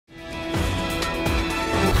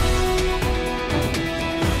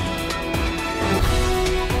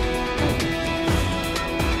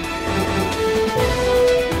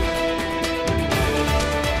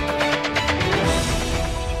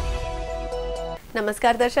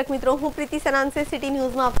નમસ્કાર દર્શક મિત્રો, હું પ્રીતિ સનાનસે સિટી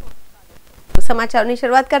ન્યૂઝમાં આપનું સમાચારોની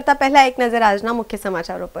શરૂઆત કરતા પહેલા એક નજર આજના મુખ્ય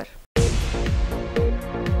સમાચારો પર।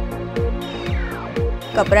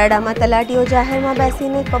 કપરાડામાં તલાટીઓ જાહેરમાં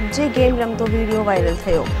બેસીને પબજી ગેમ રમતો વિડીયો વાયરલ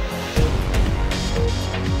થયો।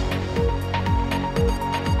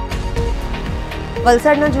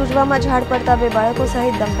 વલસાડના જુજવામાં ઝાડ પડતા 2 બાળકો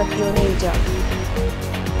સહિત દંપતીઓને ઈજા।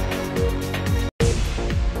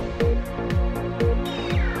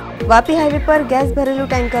 वापी हाईवे पर गैस भरेलू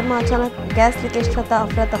टैंकर में अचानक गैस लीकेज थता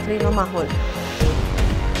अफरातफरीनो माहौल।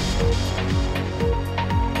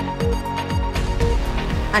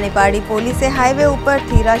 पाड़ी पोलीसे हाईवे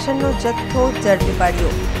उपरथी राशननो जत्थो झड़पी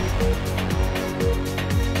पाड्यो।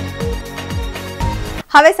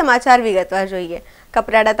 हवे समाचार विगतवार जोईए।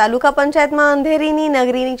 कपराड़ा तालुका पंचायत में अंधेरीनी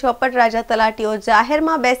नगरीनी चौपट राजा तलाटीओ जाहेर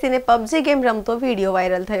में बेसीने पबजी गेम रमतो वीडियो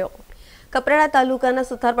वायरल थयो। कपराड़ा तालुकाना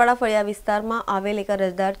सुथारपाड़ा फळिया विस्तारमां आवेल एक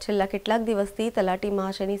अरजदार छेल्ला કેટલાક દિવસથી તલાટી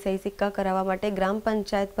મહાશયની સહી સિક્કા કરાવવા માટે ગ્રામ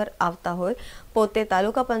પંચાયત પર આવતા હોય પોતે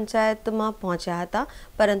તાલુકા પંચાયતમાં પહોંચ્યા હતા,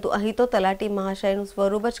 પરંતુ અહીં તો તલાટી મહાશયનું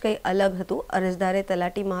સ્વરૂપ જ કંઈ અલગ હતું। અરજદારે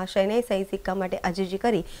તલાટી મહાશયને સહી સિક્કા માટે અજીજી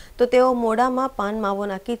કરી તો તેઓ મોઢામાં પાન માવો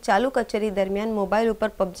નાખી ચાલુ કચેરી દરમિયાન મોબાઈલ ઉપર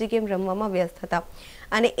પબજી ગેમ રમવામાં વ્યસ્ત હતા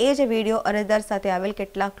અને એ જ વિડીયો અરજદાર સાથે આવેલ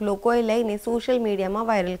કેટલાક લોકોએ લઈને સોશિયલ મીડિયામાં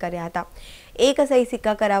વાયરલ કર્યા હતા। एक सही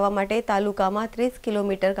सिक्का करावा माटे तालुकामां 30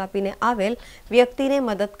 किलोमीटर कापीने आवेल व्यक्तिने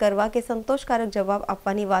मदद करवा के संतोषकारक जवाब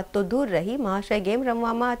आपवानी वात तो दूर रही, महाशय गेम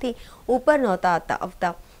रमवामांथी ऊपर नहोता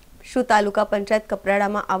आवता। शुं तालुका पंचायत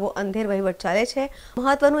कपराड़ामां आवो अंधेर वहीवट चाले छे?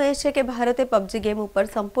 महत्वनुं ए छे के भारते पबजी गेम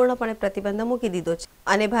उपर संपूर्णपणे प्रतिबंध मूकी दीधो छे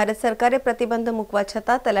अने भारत सरकारे प्रतिबंध मूकवा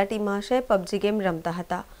छतां तलाटी महाशय पबजी गेम रमता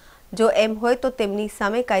हता। जो एम होय तो तेमनी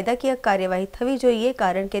सामे कायदाकीय कार्यवाही थवी जोईए,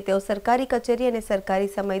 कारण के तेओ सरकारी कचेरी अने सरकारी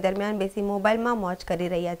समय दरमियान बेसी मोबाइलमां मौज करी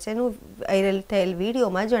रह्या छेनुं वायरल थयेल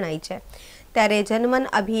विडियोमां जणाय छे। त्यारे जनमन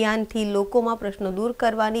अभियानथी लोकोमां प्रश्नो दूर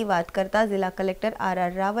करवानी वात करता जिला कलेक्टर आर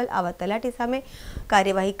रावल आवा तलाटी सामे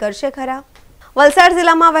कार्यवाही करशे खरा? वलसाड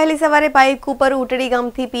जिल्लामां वहेली सवारे बाइक उपर उटड़ी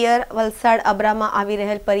गामथी पियर वलसाड अब्रामां आवी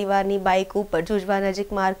रहेल परिवारनी बाइक उपर जुजवा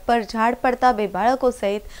नजीक मार्ग पर झाड़ पड़ता 2 बाळको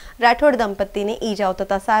सहित राठोड दंपतीने ईजाओ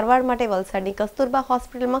थता सारवार माटे वलसाडनी कस्तूरबा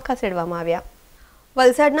होस्पिટલમાં खसेडवामां આવ્યા।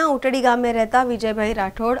 वलसाडना उटड़ी गामे रहता विजयभाई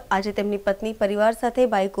राठोड આજે તેમની पत्नी परिवार साथे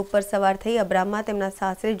बाइक उपर सवार थई अब्रामમાં તેમના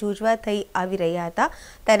सासरे जुजवा थई આવી રહ્યા હતા।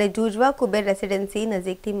 ત્યારે जुजवा कुबेर रेसिडेन्सी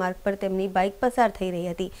नजीकથી मार्ग पर તેમની बाइक पसार થઈ રહી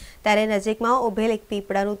હતી। ત્યારે નજીકમાં ઉભેલ એક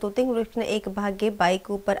પીપળાનું તોતિંગ વૃક્ષને એક ભાગે બાઇક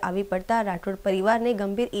ઉપર આવી પડતા રાઠોડ પરિવારને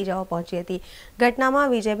ગંભીર ઈજાઓ પહોંચી હતી। ઘટનામાં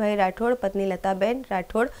વિજયભાઈ રાઠોડ, પત્ની લતાબેન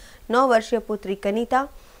રાઠોડ, 9 વર્ષીય પુત્રી કનિતા,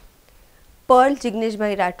 पर्ल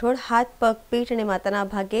जिग्नेशभाई राठोड हाथ पग पीठ અને માતાના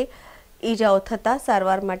ભાગે ઈજાઓ થતા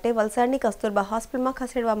સારવાર માટે વલસાડની કસ્તુરબા હોસ્પિટલમાં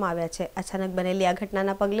ખસેડવામાં આવ્યા છે। અચાનક બનેલી આ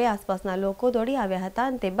ઘટનાના પગલે આસપાસના લોકો દોડી આવ્યા હતા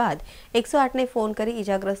અને તે બાદ 108ને ફોન કરી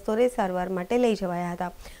ઈજાગ્રસ્તોને સારવાર માટે લઈ જવાયા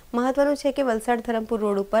હતા। મહત્વનું છે કે વલસાડ ધરમપુર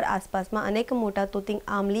રોડ ઉપર આસપાસમાં અનેક મોટા તોતિંગ,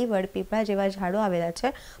 આમલી, વડપીપળા જેવા ઝાડો આવેલા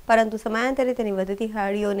છે, પરંતુ સમયાંતરે તેની વધતી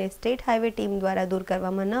હાડીઓને સ્ટેટ હાઈવે ટીમ દ્વારા દૂર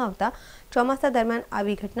કરવામાં ન આવતા ચોમાસા દરમિયાન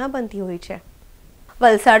આવી ઘટના બનતી હોય છે।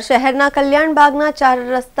 वलसाड शहरना कल्याण बागना 4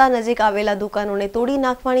 रस्ता नजीक आवेला दुकानों ने तोड़ी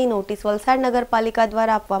नाखवानी नोटिस वलसाड नगरपालिका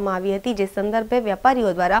द्वारा आपवामां आवी हती, जे संदर्भे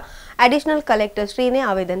वेपारीओ द्वारा एडिशनल कलेक्टर श्रीने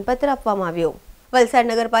आवेदनपत्र आपवामां आव्युं।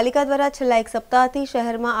 वलसाड नगरपालिका द्वारा छेल्ला 1 सप्ताहथी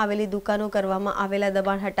शहरमां आवेली दुकानों करवामां आवेला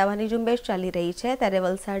दबाण हटाववानी झुंबेश चाली रही छे। त्यारे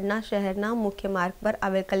वलसाडना शहरना मुख्य मार्ग पर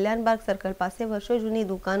आवेल कल्याण बाग सर्कल पासे वर्षो जूनी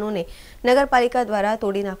दुकानों ने नगरपालिका द्वारा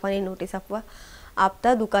तोड़ी नाखवानी नोटिस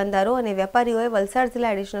आपता दुकानदारों और वेपारीओए वलसाड जिला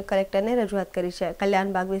एडिशनल कलेक्टर ने रजूआत करी है।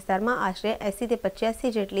 कल्याण बाग विस्तार में आश्रे 80 થી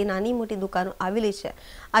 85 जेटली नानी मोटी दुकानों आवेली है।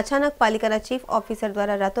 अचानक पालिकाना चीफ ऑफिसर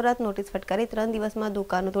द्वारा रातोरात नोटिस फटकारी 3 दिवस में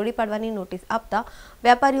दुकानों तोड़ी पाड़वानी नोटिस आपता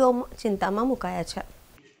वेपारीओ चिंता में मुकाया है।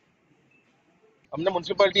 अमने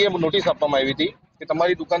म्युनिसिपालिटीए नोटिस आपवामां आवी हती के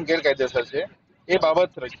तमारी दुकान गैरकायदेसर छे। ए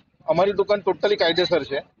बाबत अमारी दुकान टोटली कायदेसर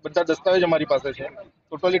छे, बधा दस्तावेज अमारी पासे छे,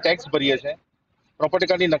 टोटली टेक्स भरीए छे, प्रोपर्टी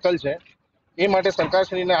कार्डनी नकल छे। ए माटे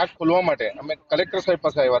सरकारश्रीने आंख खोलवा माटे अमे कलेक्टर साहेब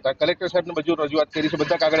पासे आव्या हता। कलेक्टर साहेबने बधुं रजूआत करी छे,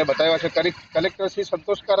 बधा कागळे बताव्या छे। कलेक्टरश्री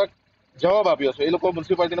संतोषकारक जवाब आप्यो छे। ए लोको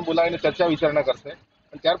म्युनिसिपालिटीने बोलावीने चर्चा विचारणा करशे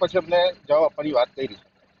अने त्यार पछी अमने जवाब आपवानी वात करी छे।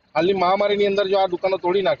 हालनी महामारीनी अंदर जो आ दुकानो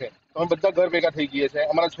तोड़ी नाखे तो अमे बधा घर भेगा थई गया छे,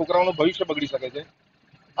 अमारा छोकराओनुं भविष्य बगड़ी शके छे।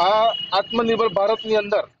 आ आत्मनिर्भर भारतनी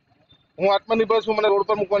अंदर हूँ आत्मनिर्भर छुं, मने रोड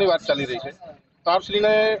पर मूकवानी वात चाली रही छे। तो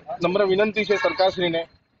आपश्रीने नम्र विनंती छे सरकारश्रीने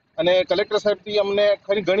અને કલેક્ટર સાહેબથી અમને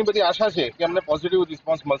ખરી ઘણી બધી આશા છે કે અમને પોઝિટિવ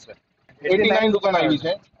રિસ્પોન્સ મળશે। 89 દુકાન આવી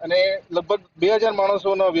છે અને લગભગ 2000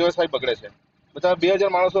 માણસોનો વ્યવસાય બગડે છે। બધા 2000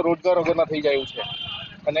 માણસો રોજગાર વગરના થઈ જાય એવું છે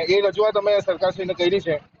અને એ રજૂઆત અમે સરકારશ્રીને કરી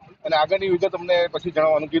છે અને આગળની વિગત અમને પછી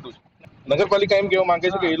જણાવવાનું કીધું છે। નગરપાલિકા એમ કહેવા માંગે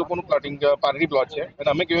છે કે એ લોકોનું પાર્ટી પ્લોટ છે અને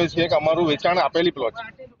અમે કહીએ છીએ કે અમારું વેચાણ આપેલી પ્લોટ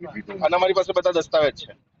છે અને અમારી પાસે બધા દસ્તાવેજ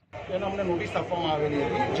છે. એને અમને નોટિસ આપવામાં આવેલી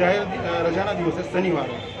હતી જાહેર રજાના દિવસે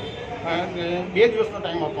શનિવારે, અને 2 દિવસનો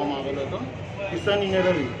ટાઈમ આપવામાં આવેલો હતો કે શનિ ને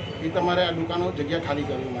રવિ એ તમારે આ દુકાનો જગ્યા ખાલી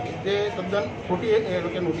કરવી માટે. તે તદ્દન ખોટી એ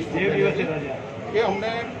લોકો નોટિસ એ અમને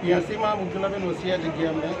 82માં મુજલાબેન વસિયા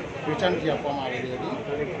જગ્યા અમને વેચાણથી આપવામાં આવેલી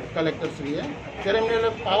હતી કલેક્ટરશ્રીએ. ત્યારે એમને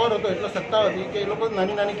પાવર હતો, એટલે સત્તા હતી કે એ લોકો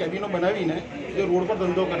નાની નાની કેબિનો બનાવીને જે રોડ પર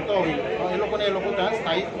ધંધો કરતા હોય એ લોકો ત્યાં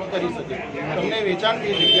સ્થાયી કરી શકે. તમને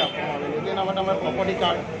વેચાણથી જગ્યા આપવામાં આવેલી હતી. એના માટે અમે પ્રોપર્ટી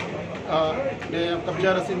કાર્ડ ને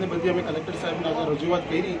કબજા રસીદને બધી અમે કલેક્ટર સાહેબને આજે રજૂઆત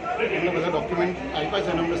કરી, એમને બધા ડોક્યુમેન્ટ આપ્યા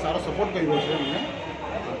છે અને અમને સારો સપોર્ટ કર્યો છે. અમને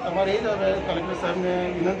અમારે એ જ હવે કલેક્ટર સાહેબને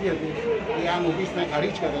વિનંતી હતી કે આ નોટિસને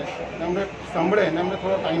ખારીજ કરે અને અમને સાંભળે અને અમને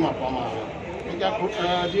થોડો ટાઈમ આપવામાં આવે. કે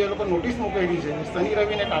આ જે લોકો નોટિસ મોકલેલી છે શનિ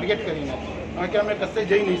રવિને ટાર્ગેટ કરીને, કે અમે કશે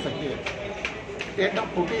જઈ નહીં શકીએ, તે એકદમ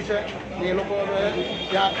ખોટી છે. એ લોકો હવે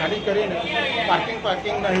ત્યાં ખાલી કરીને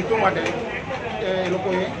પાર્કિંગના હેતુ માટે એ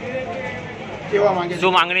લોકોએ કહેવા માંગે છે.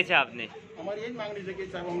 શું માંગણી છે આપની? અમારી એ જ માંગણી છે કે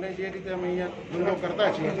સાહેબ અમને જે રીતે અમે અહીંયા ધંધો કરતા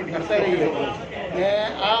છીએ કરતા રહીએ ને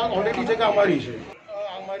આ ઓલરેડી જગ્યા અમારી છે.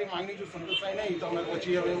 અમારી માંગણી જો સંતોષાય નહીં તો અમે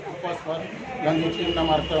પછી હવે ઉપવાસ પર ગાંધીજીના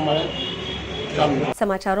માર્ગ પર અમારે ચાલુ.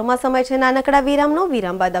 સમાચારોમાં સમય છે નાનકડા વિરામનો.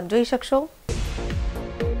 વિરામ બાદ આપ જોઈ શકશો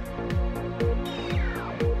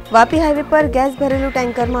વાપી હાઈવે પર ગેસ ભરેલું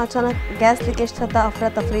ટેન્કરમાં અચાનક ગેસ લીકેજ થતા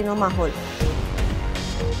અફરાતફરીનો માહોલ.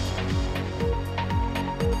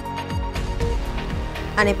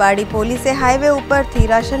 અને પારડી પોલીસે હાઈવે ઉપરથી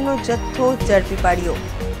રાશનનો જથ્થો ઝડપી પાડ્યો.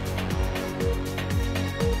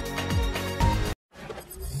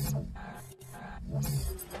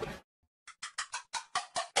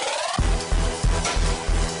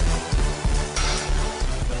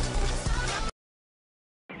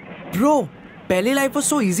 Bro, पहले लाइफ was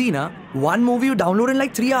so easy ना. One movie you download in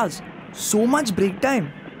like 3 hours. So much break time.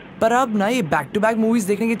 पर अब ना ये बैक टू बैक मूवीज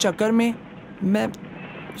देखने के चक्कर में मैं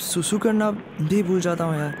सुसु करना भी भूल जाता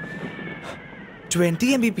हूँ यार.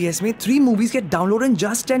 20 Mbps में 3 movies get downloaded in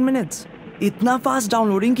just 10 minutes. इतना फास्ट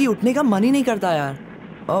डाउनलोडिंग कि उठने का मन ही नहीं करता यार.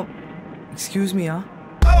 Excuse me यार.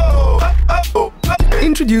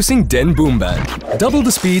 Introducing Den Boom Band.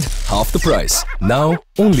 Double the speed, half the price. Now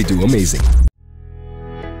only do amazing.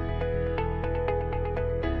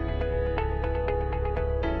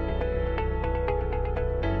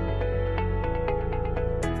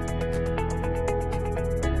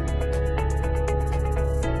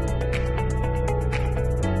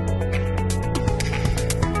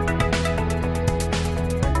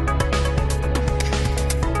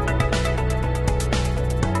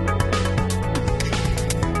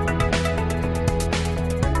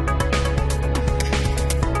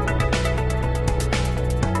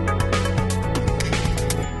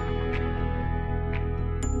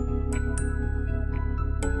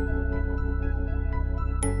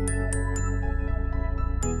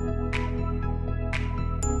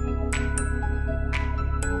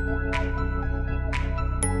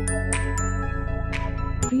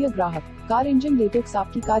 प्रिय ग्राहक, कार इंजन डेटॉक्स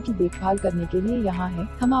आपकी कार की देखभाल करने के लिए यहाँ है।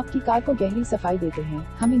 हम आपकी कार को गहरी सफाई देते हैं।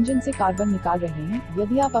 हम इंजन से कार्बन निकाल रहे हैं।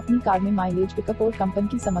 यदि आप अपनी कार में माइलेज पिकअप और कंपन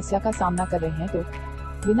की समस्या का सामना कर रहे हैं तो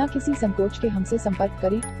बिना किसी संकोच के हमसे संपर्क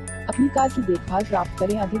करें। अपनी कार की देखभाल प्राप्त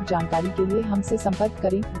करें। अधिक जानकारी के लिए हमसे संपर्क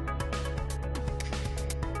करें।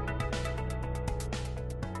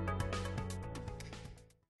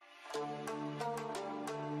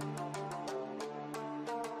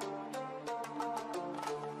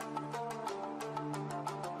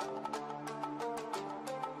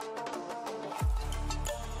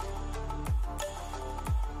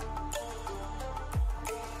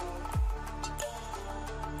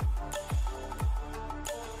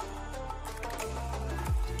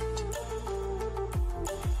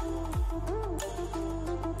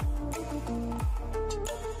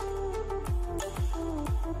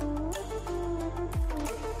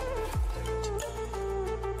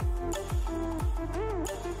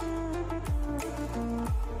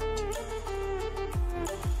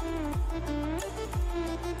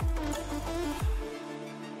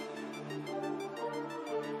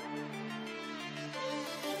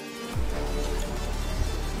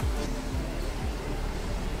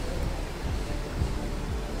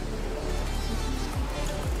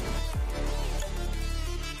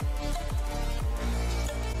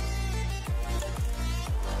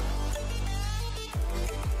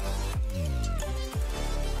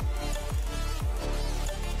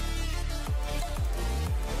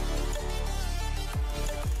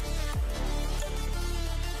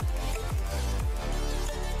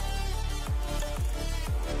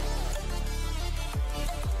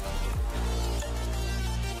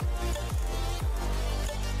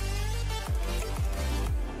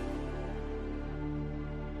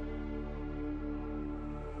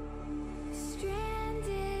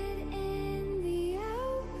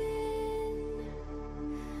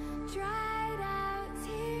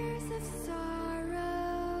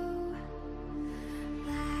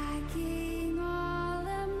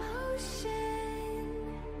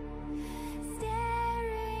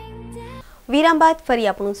 વિરામ બાદ ફરી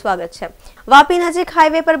આપનું સ્વાગત છે। વાપી નજીક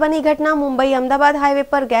હાઈવે પર બની ઘટના। મુંબઈ અમદાવાદ હાઈવે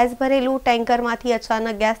પર ગેસ ભરેલું ટેન્કરમાંથી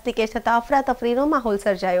અચાનક ગેસ લીકેજ થતા અફરાતફરીનો માહોલ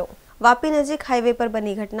સર્જાયો। વાપી નજીક હાઈવે પર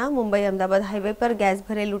બની ઘટના। મુંબઈ અમદાવાદ હાઈવે પર ગેસ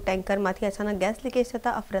ભરેલું ટેન્કરમાંથી અચાનક ગેસ લીકેજ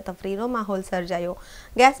થતા અફરાતફરીનો માહોલ સર્જાયો।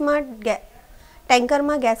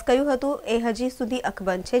 ટેન્કરમાં ગેસ કયું હતું એ હજી સુધી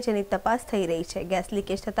અકબંધ છે, જેની તપાસ થઈ રહી છે। ગેસ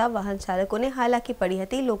લીકેજ થતા વાહન ચાલકોને હાલાકી પડી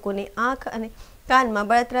હતી। લોકોને આંખ અને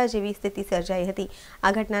કાનમાં બળતરા જેવી સ્થિતિ સર્જાઈ હતી।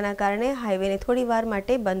 આ ઘટનાના કારણે હાઈવેને થોડી વાર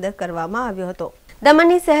માટે બંધ કરવામાં આવ્યો હતો।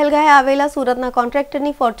 દમણની સહેલગાહે આવેલા સુરતના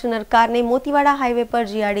કોન્ટ્રાક્ટરની ફોર્ચ્યુનર કારને મોતીવાડા હાઈવે પર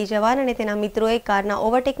જીઆરડી જવાન અને તેના મિત્રોએ કારના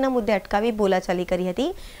ઓવરટેકના મુદ્દે અટકાવી બોલાચાલી કરી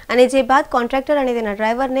હતી અને જે બાદ કોન્ટ્રાક્ટર અને તેના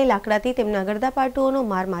ડ્રાઈવરને લાકડાથી તેમના ગરદાપાટુઓનો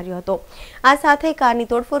માર માર્યો હતો। આ સાથે કારની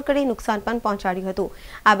તોડફોડ કરી નુકસાન પણ પહોંચાડ્યું હતું।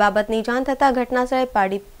 આ બાબતની જાણ થતાં ઘટનાસ્થળે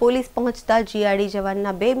પાડી પોલીસ પહોંચતા જીઆરડી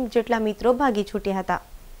જવાનના 2 જેટલા મિત્રો ભાગી છૂટ્યા હતા।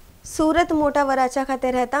 સુરત મોટા વરાછા ખાતે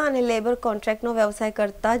રહેતા અને લેબર કોન્ટ્રાક્ટનો વ્યવસાય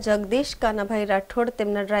કરતા જગદીશ કાનાભાઈ રાઠોડ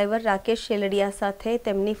તેમના ડ્રાઈવર રાકેશ શેલડિયા સાથે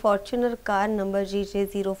તેમની ફોર્ચ્યુનર કાર નંબર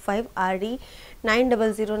GJ05RD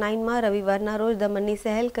 9009માં રવિવારના રોજ દમણની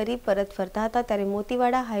સહેલ કરી પરત ફરતા હતા ત્યારે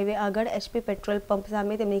મોતીવાડા હાઈવે આગળ HP પેટ્રોલ પંપ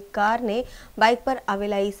સામે તેમની કારને બાઇક પર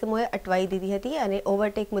આવેલા ઈસમોએ અટવાઈ દીધી હતી અને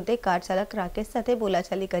ઓવરટેક મુદ્દે કાર ચાલક રાકેશ સાથે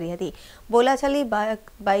બોલાચાલી કરી હતી। બોલાચાલી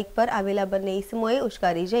બાઇક પર આવેલા બંને ઈસમોએ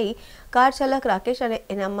ઉશ્કારી જઈ કાર ચાલક રાકેશ અને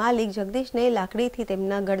એના માલિક જગદીશને લાકડીથી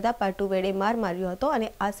તેમના ગળદાપાટુ વેડે માર માર્યો હતો અને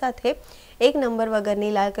આ સાથે 1 નંબર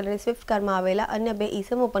વગરની લાલ કલરની સ્વિફ્ટ કારમાં આવેલા અન્ય 2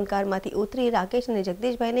 ઈસમો પણ કારમાંથી ઉતરી રાકેશ અને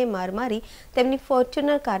જગદીશભાઈને માર મારી તેમની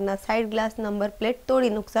ફોર્ચ્યુનર કારના સાઇડ ગ્લાસ નંબર પ્લેટ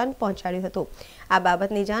તોડી નુકસાન પહોંચાડ્યું હતું। આ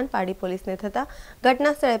બાબતની જાણ પાડી પોલીસને થતા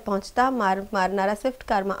ઘટના સ્થળે પહોંચતા મારનારા સ્વિફ્ટ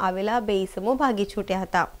કારમાં આવેલા 2 ઈસમો ભાગી છૂટ્યા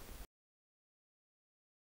હતા।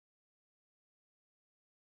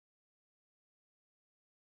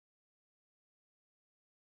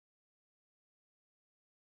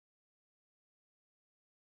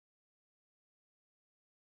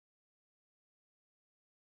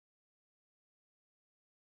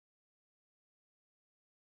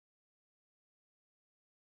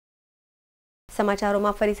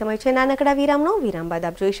 સમાચારોમાં ફરી સમય છે નાનકડા વિરામનો। વિરામ બાદ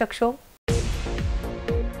આપ જોઈ શકશો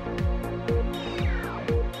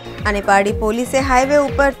અને પાડી પોલીસે હાઈવે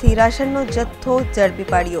ઉપરથી રાશનનો જથ્થો ઝડપી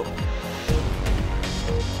પાડ્યો।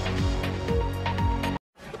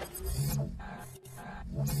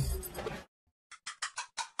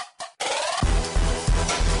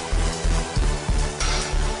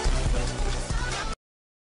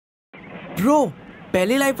 Bro,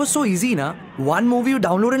 पहले लाइफ was so easy ना। One movie you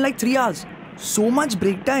download in like 3 hours. So much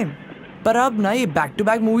break time. पर अब ना ये बैक टू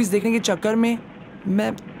बैक मूवीज देखने के चक्कर में मैं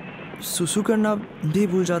सुसु करना भी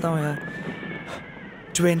भूल जाता हूँ यार।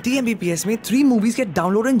 20 Mbps में 3 movies get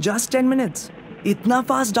download in just 10 minutes. इतना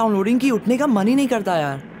फास्ट डाउनलोडिंग की उठने का मन ही नहीं करता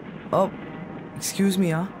यार। Excuse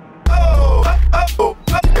me यार।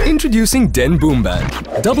 Introducing Den Boom Band.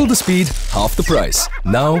 Double the speed, half the price.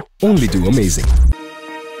 Now only do amazing.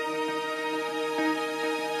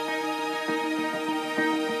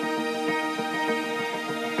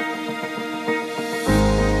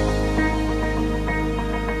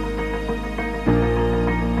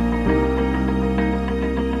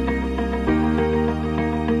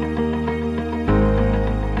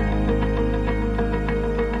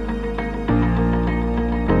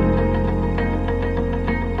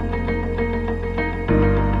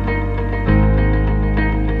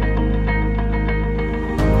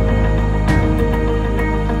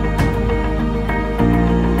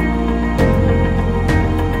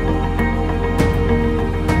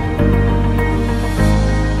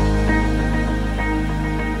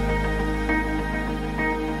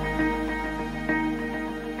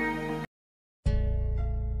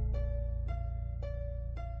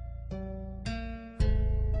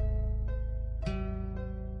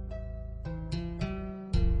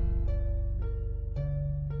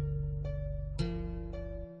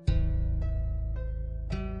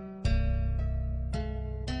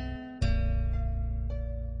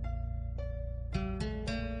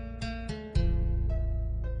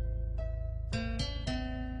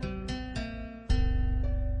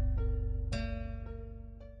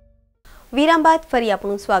 વિરામ બાદ ફરી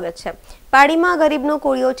આપનું સ્વાગત છે। પાડીમાં ગરીબનો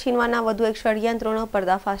કોળિયો છીનવાના વધુ એક ષડયંત્રનો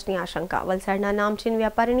પર્દાફાશની આશંકા। વલસાડના નામચીન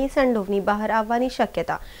વ્યાપારીની સંડોવની બહાર આવવાની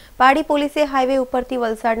શક્યતા। પાડી પોલીસે હાઈવે ઉપરથી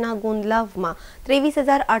વલસાડના ગુંદલાવમાં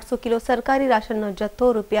 23,800 કિલો સરકારી રાશનનો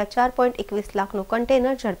જથ્થો ₹4.21 લાખનો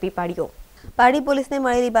કન્ટેનર ઝડપી પાડ્યો। પાડી પોલીસને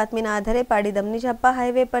મળેલી બાતમીના આધારે પાડી દમની ઝાપા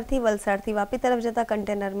હાઈવે પરથી વલસાડથી વાપી તરફ જતા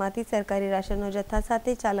કન્ટેનરમાંથી સરકારી રાશનનો જથ્થા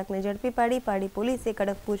સાથે ચાલકને ઝડપી પાડી પાડી પોલીસે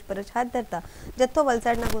કડક પૂછપરછ હાથ ધરતા જથ્થો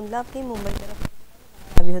વલસાડના ગુંદલાવથી મુંબઈ તરફ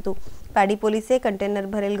આવ્યું હતું। પાડી પોલીસે કન્ટેનર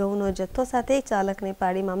ભરેલ ઘઉંનો જથ્થો સાથે ચાલકને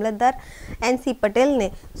પાડી મામલતદાર NC પટેલને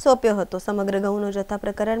સોંપ્યો હતો. સમગ્ર ઘઉંનો જથ્થા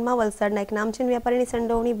પ્રકરણમાં વલસાડના એક નામચીન વેપારીની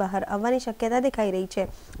સંડોવણી બહાર આવવાની શક્યતા દેખાઈ રહી છે.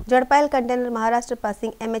 ઝડપાયેલ container Maharashtra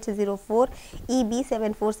passing MH04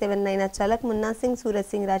 EB7479 ના ચાલક મુન્નાસિંહ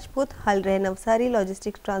સુરજસિંહ રાજપૂત હાલ રહે નવસારી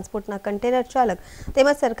લોજિસ્ટિક્સ ટ્રાન્સપોર્ટના કન્ટેનર ચાલક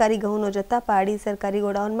તેમજ સરકારી ઘઉંનો જથ્થા પાડી સરકારી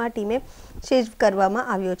ગોડાઉનમાં ટીમે સીઝ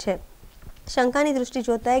કરવામાં આવ્યો છે. શંકાની દૃષ્ટિ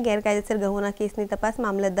જોતા ગેરકાયદેસર ઘઉંના કેસની તપાસ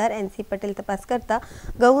મામલતદાર NC પટેલ તપાસ કરતા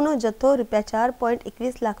ઘઉંનો જથ્થો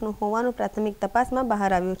 ₹4.21 લાખનો હોવાનું પ્રાથમિક તપાસમાં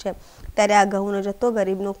બહાર આવ્યું છે. ત્યારે આ ઘઉંનો જથ્થો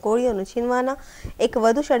ગરીબનો કોળિયો છીનવાના એક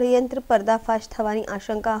વધુ ષડયંત્ર પર્દાફાશ થવાની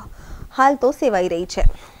આશંકા હાલ તો સેવાઈ રહી છે.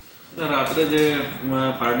 રાત્રે જે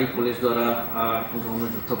પારડી પોલીસ દ્વારા આ ઘઉંનો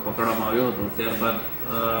જથ્થો પકડવામાં આવ્યો હતો ત્યારબાદ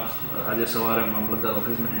આજે સવારે મામલતદાર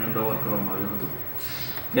ઓફિસને હેન્ડઓવર કરવામાં આવ્યો હતો.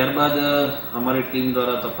 ત્યારબાદ અમારી ટીમ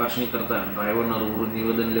દ્વારા તપાસણી કરતાં ડ્રાઈવરના રૂબરૂ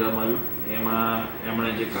નિવેદન લેવામાં આવ્યું. એમાં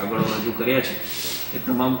એમણે જે કાગળો રજૂ કર્યા છે એ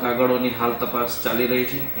તમામ કાગળોની હાલ તપાસ ચાલી રહી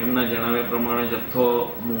છે. એમના જણાવ્યા પ્રમાણે જથ્થો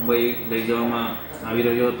મુંબઈ લઈ જવામાં આવી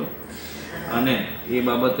રહ્યો હતો અને એ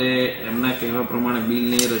બાબતે એમના કહેવા પ્રમાણે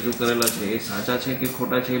બિલને રજૂ કરેલા છે એ સાચા છે કે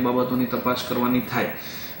ખોટા છે એ બાબતોની તપાસ કરવાની થાય.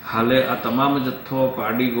 હાલે આ તમામ જથ્થો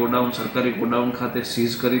પારડી ગોડાઉન સરકારી ગોડાઉન ખાતે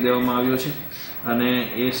સીઝ કરી દેવામાં આવ્યો છે અને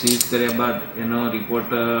એ સીઝ કર્યા બાદ એનો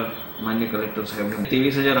રિપોર્ટ માન્ય કલેક્ટર સાહેબને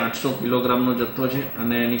 23,800 કિલોગ્રામનો જથ્થો છે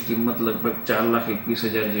અને એની કિંમત લગભગ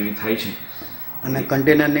 4,21,000 જેવી થાય છે. અને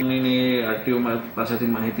કન્ટેનરની RTO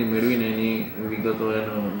પાસેથી માહિતી મેળવીને એની વિગતો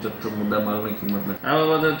એનો જથ્થો મુદ્દા માલની કિંમત આ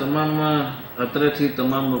બાબતે તમામ અત્રેથી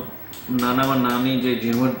તમામ નાનામાં નાની જે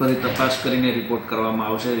ઝીણવટભરી તપાસ કરીને રિપોર્ટ કરવામાં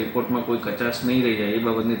આવશે. રિપોર્ટમાં કોઈ કચાશ નહીં રહી જાય એ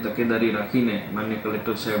બાબતની તકેદારી રાખીને માન્ય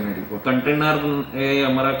કલેક્ટર સાહેબને રિપોર્ટ. કન્ટેનર એ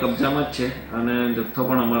અમારા કબજામાં જ છે અને જથ્થો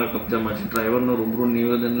પણ અમારા કબજામાં છે. ડ્રાઈવરનું રૂબરૂ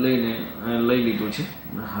નિવેદન લઈ લીધું છે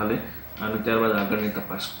હાલે અને ત્યારબાદ આગળની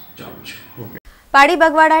તપાસ ચાલુ છે. પાડી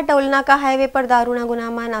બગવાડા ટોલનાકા હાઈવે પર દારૂના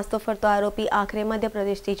ગુનામાં નાસ્તો ફરતો આરોપી આખરે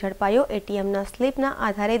મધ્યપ્રદેશથી ઝડપાયો. ATMના સ્લીપના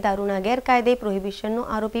આધારે દારૂના ગેરકાયદે પ્રોહિબિશનનો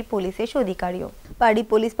આરોપી પોલીસે શોધી કાઢ્યો. પાડી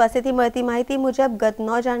પોલીસ પાસેથી મળતી માહિતી મુજબ ગત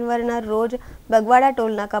 9 જાન્યુઆરીના રોજ બગવાડા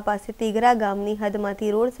ટોલનાકા પાસે તિગરા ગામની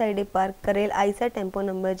હદમાંથી રોડ સાઈડે પાર્ક કરેલ આઈસર ટેમ્પો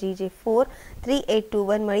નંબર GJ4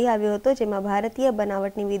 3821 મળી આવ્યો હતો, જેમાં ભારતીય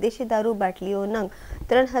બનાવટની વિદેશી દારૂ બાટલીઓ નંગ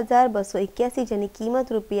 3,281 જેની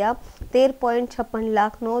કિંમત ₹13.56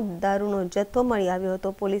 લાખનો દારૂનો જથ્થો મળી આવ્યો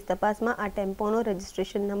હતો. પોલીસ તપાસમાં આ ટેમ્પોનો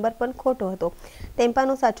રજિસ્ટ્રેશન નંબર પણ ખોટો હતો.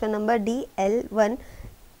 ટેમ્પાનો સાચો નંબર DL1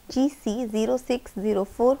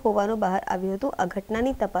 GC0604 હોવાનું બહાર આવ્યું હતું. આ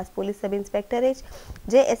ઘટનાની તપાસ police sub inspector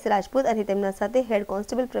JS Rajput અને તેમના સાથે હેડ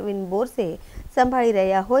કોન્સ્ટેબલ પ્રવીણ બોરસે સંભાળી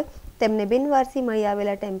રહ્યા હોય તેમને બિનવારસી મળી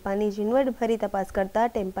આવેલા ટેમ્પાની ઝીણવટભરી તપાસ કરતા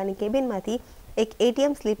ટેમ્પાની કેબિનમાંથી એક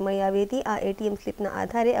ATM સ્લીપ મળી આવી હતી. આ ATM સ્લીપના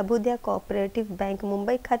આધારે અબુદ્યા કોઓપરેટિવ બેંક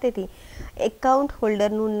મુંબઈ ખાતેથી એકાઉન્ટ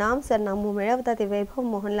હોલ્ડરનું નામ સરનામું મેળવતા તે વૈભવ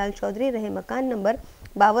મોહનલાલ ચૌધરી રહે મકાન નંબર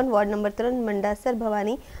 52 વોર્ડ નંબર 3 મંડાસર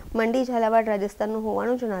ભવાની મંડી ઝાલાવાડ રાજસ્થાનનું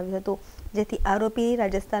હોવાનું જણાવ્યું હતું. જેથી આરોપી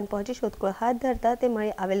રાજસ્થાન પહોંચી શોધખોળ હાથ ધરતા તે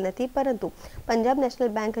મળી આવેલ નથી, પરંતુ પંજાબ નેશનલ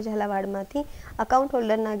બેંક ઝાલાવાડમાંથી એકાઉન્ટ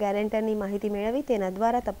હોલ્ડરના ગેરેન્ટરની માહિતી મેળવી તેના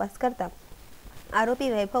દ્વારા તપાસ કરતા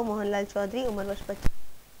આરોપી વૈભવ મોહનલાલ ચૌધરી ઉંમર વર્ષ 25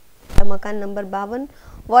 મકાન નંબર 52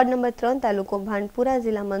 વોર્ડ નંબર 3 તાલુકો ભાંડપુરા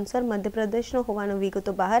જિલ્લા મંદસૌર મધ્યપ્રદેશનો હોવાનો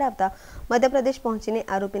વિગતો બહાર આવતા મધ્યપ્રદેશ પહોંચીને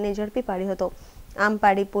આરોપીને ઝડપી પાડ્યો હતો. આમ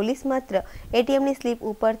પાડી પોલીસ માત્ર ATMની સ્લીપ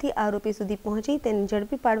ઉપરથી આરોપી સુધી પહોંચી તેને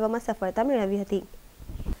ઝડપી પાડવામાં સફળતા મેળવી હતી.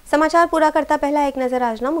 સમાચાર પૂરા કરતા પહેલા એક નજર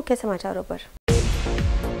આજના મુખ્ય સમાચારો પર.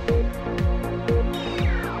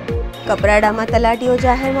 કપરાડામાં તલાટીઓ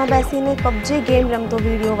જાહેરમાં બેસીને PUBG ગેમ રમતો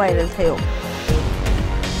વિડીયો વાયરલ થયો.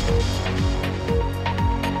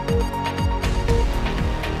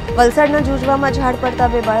 વલસાડના જુજવામાં ઝાડ પડતા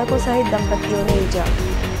 2 બાળકો સહિત દંપતીઓને ઈજા.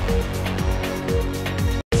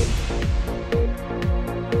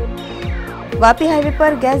 વાપી હાઈવે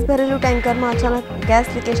પર ગેસ ભરેલું ટેન્કરમાં અચાનક ગેસ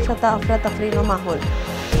લીકેજ થતા અફરાતફરીનો માહોલ.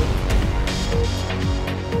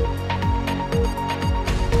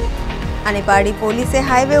 અને પાડી પોલીસે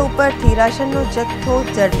હાઈવે ઉપરથી રાશનનો જથ્થો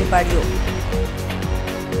ઝડપી પાડ્યો.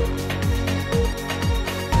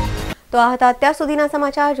 તો આ હતા અત્યાર સુધીના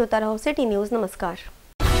સમાચાર. જોતા રહો સિટી ન્યૂઝ. નમસ્કાર.